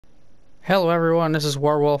Hello everyone, this is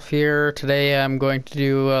Warwolf here. Today I'm going to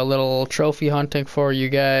do a little trophy hunting for you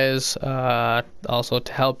guys, also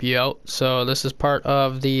to help you out. So this is part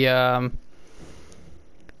of the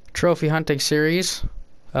trophy hunting series.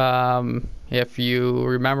 If you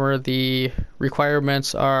remember, the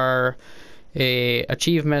requirements are a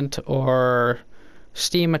achievement or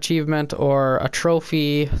Steam achievement or a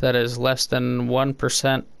trophy that is less than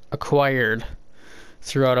 1% acquired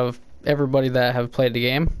throughout of everybody that have played the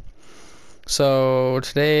game. So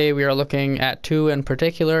today we are looking at two in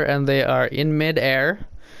particular, and they are in mid-air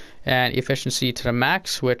and efficiency to the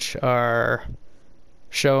max, which are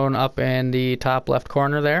shown up in the top left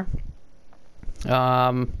corner there.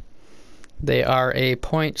 They are a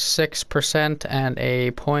 0.6% and a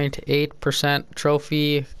 0.8%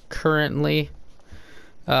 trophy currently.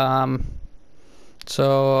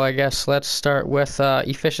 So I guess let's start with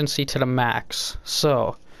efficiency to the max.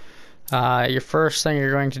 So your first thing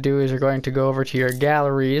you're going to do is you're going to go over to your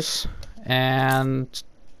galleries and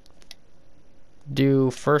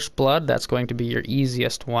do First Blood. That's going to be your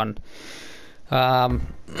easiest one. In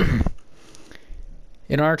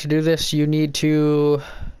order to do this, you need to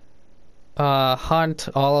hunt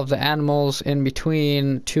all of the animals in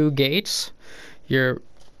between two gates. Your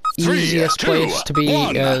easiest place to be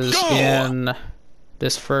is in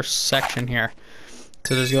this first section here.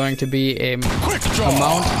 So there's going to be a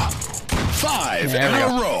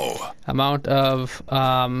amount of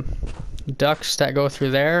ducks that go through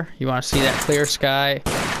there. You want to see that clear sky,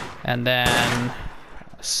 and then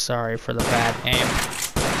sorry for the bad aim.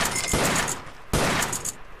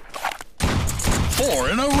 4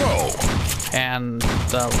 in a row. And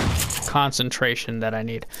the concentration that I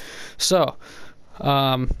need. So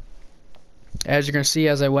as you can see,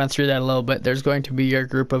 as I went through that a little bit, there's going to be your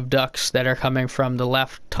group of ducks that are coming from the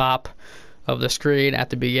left top of the screen at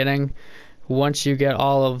the beginning. Once you get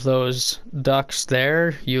all of those ducks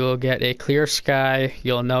there, you will get a clear sky.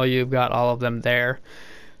 You'll know you've got all of them there.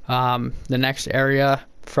 The next area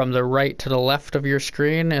from the right to the left of your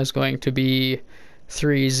screen is going to be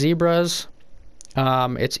 3 zebras.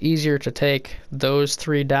 It's easier to take those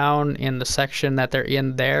 3 down in the section that they're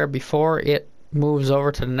in there before it moves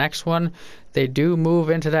over to the next one. They do move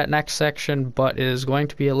into that next section, but it is going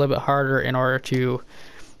to be a little bit harder in order to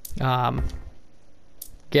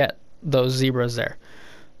get those zebras there.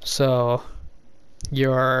 So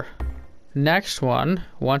your next one,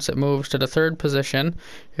 once it moves to the 3rd position,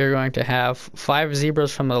 you're going to have 5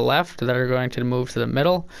 zebras from the left that are going to move to the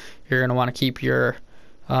middle. You're going to want to keep your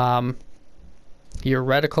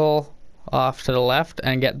reticle off to the left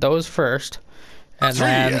and get those first, and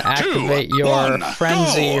then activate your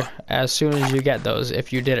frenzy as soon as you get those,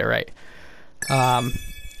 if you did it right.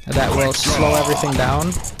 That will slow everything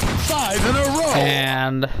down, 5 in a row,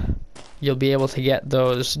 and you'll be able to get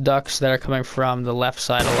those ducks that are coming from the left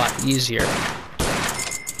side a lot easier.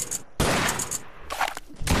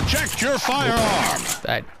 check your firearm.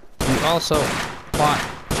 You also want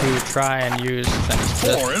to try and use the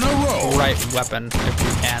 4 in a row. right weapon if you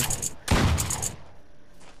can.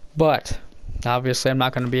 But obviously I'm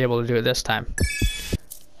not going to be able to do it this time.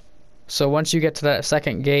 So once you get to that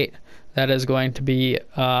second gate, that is going to be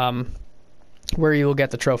where you will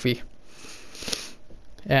get the trophy.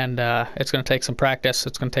 And it's going to take some practice.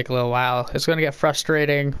 It's going to take a little while. It's going to get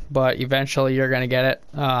frustrating, but eventually you're going to get it.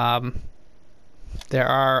 There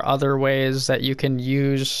are other ways that you can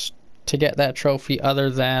use to get that trophy other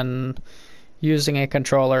than using a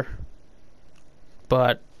controller.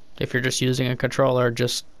 But if you're just using a controller,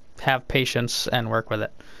 just have patience and work with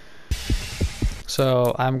it.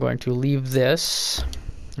 So I'm going to leave this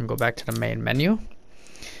and go back to the main menu.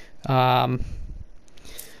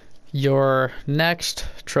 Your next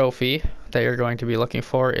trophy that you're going to be looking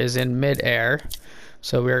for is in mid-air.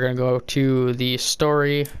 So we're going to go to the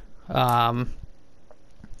story.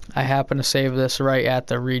 I happen to save this right at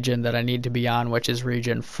the region that I need to be on, which is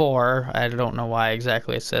region 4. I don't know why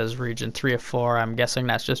exactly it says region 3 of 4. I'm guessing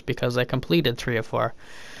that's just because I completed 3 of 4.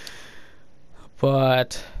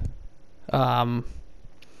 But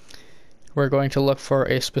we're going to look for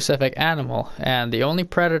a specific animal, and the only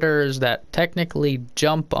predators that technically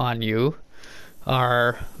jump on you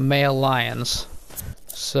are male lions.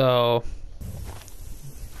 So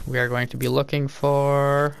we are going to be looking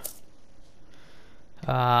for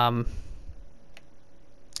I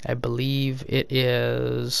believe it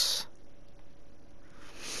is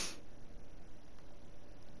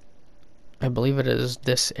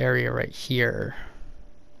this area right here.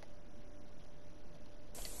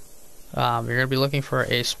 You're going to be looking for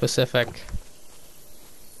a specific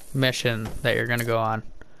mission that you're going to go on.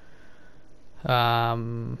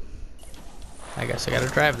 I guess I gotta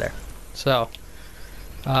drive there. So,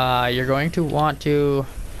 you're going to want to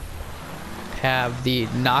have the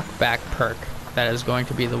knockback perk. That is going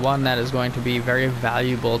to be the one that is going to be very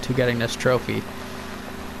valuable to getting this trophy.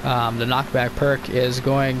 The knockback perk is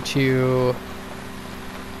going to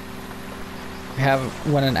have,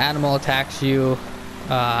 when an animal attacks you,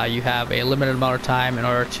 you have a limited amount of time in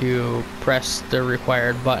order to press the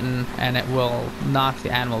required button, and it will knock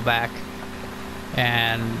the animal back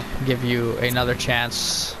and give you another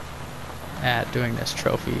chance at doing this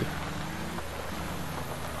trophy.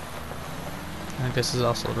 I think this is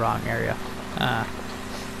also the wrong area. I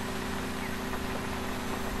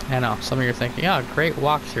know, some of you are thinking, oh, great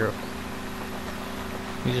walkthrough.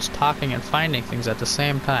 You're just talking and finding things at the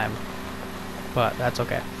same time. But that's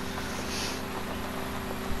okay.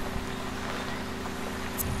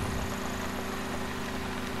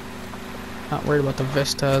 Not worried about the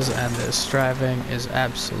vistas, and this driving is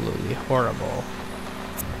absolutely horrible.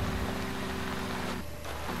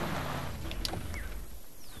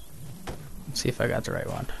 Let's see if I got the right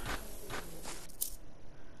one.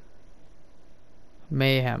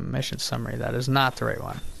 Mayhem mission summary. That is not the right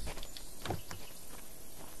one.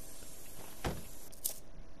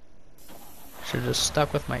 Should have just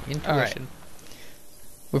stuck with my intuition. Alright.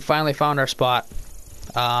 We finally found our spot.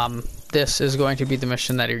 This is going to be the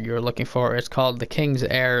mission that you're looking for. It's called the King's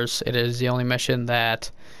Heirs. It is the only mission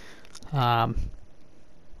that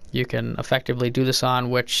you can effectively do this on,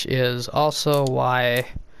 which is also why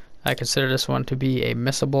I consider this one to be a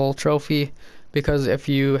missable trophy, because if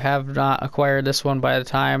you have not acquired this one by the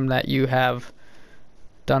time that you have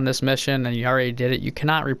done this mission and you already did it, you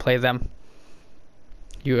cannot replay them.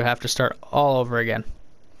 You have to start all over again.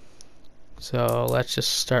 So let's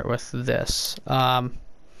just start with this.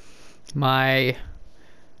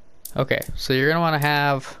 Okay, so you're gonna want to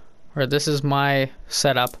have, or this is my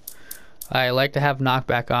setup. I like to have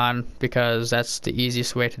knockback on because that's the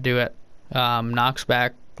easiest way to do it. Knocks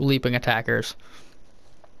back leaping attackers.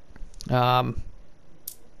 That's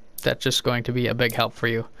just going to be a big help for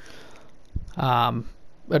you.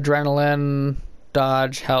 Adrenaline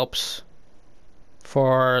dodge helps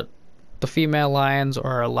for the female lions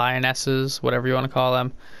or lionesses, whatever you want to call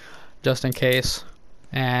them, just in case.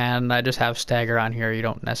 And I just have stagger on here. You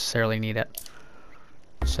don't necessarily need it.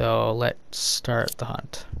 So let's start the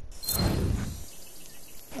hunt.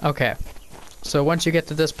 Okay, so once you get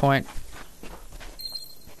to this point,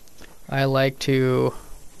 I like to,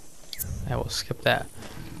 I will skip that.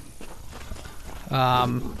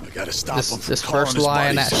 I gotta stop him from this calling first his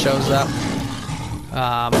lion buddies. that shows up,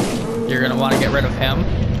 you're gonna want to get rid of him,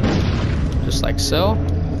 just like so.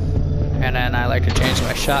 And then I like to change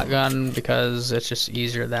my shotgun because it's just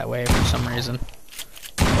easier that way for some reason.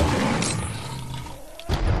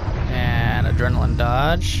 And adrenaline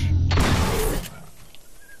dodge.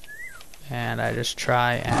 And I just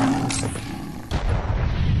try and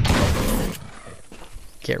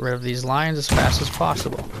get rid of these lions as fast as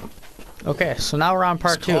possible. Okay, so now we're on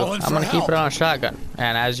part 2. I'm going to keep it on a shotgun.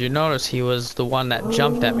 And as you notice, he was the one that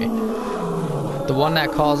jumped at me. The one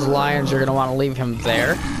that calls lions, you're going to want to leave him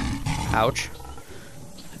there. Ouch.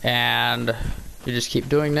 And you just keep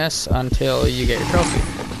doing this until you get your trophy.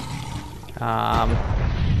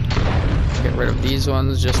 Get rid of these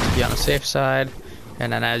ones just to be on the safe side.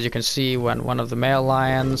 And then as you can see, when one of the male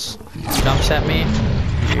lions jumps at me,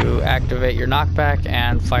 you activate your knockback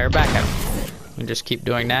and fire back at him. And just keep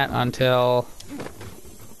doing that until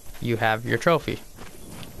you have your trophy.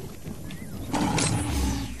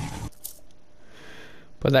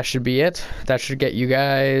 But that should be it. That should get you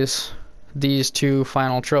guys these 2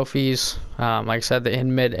 final trophies. Like I said, the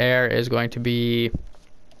in mid-air is going to be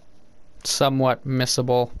somewhat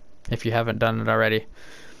missable if you haven't done it already.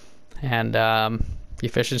 And the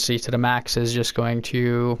efficiency to the max is just going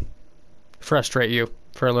to frustrate you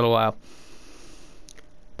for a little while.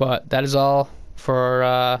 But that is all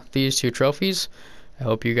for these 2 trophies. I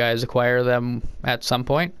hope you guys acquire them at some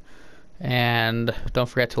point. And don't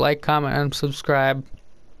forget to like, comment, and subscribe.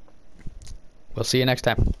 We'll see you next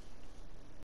time.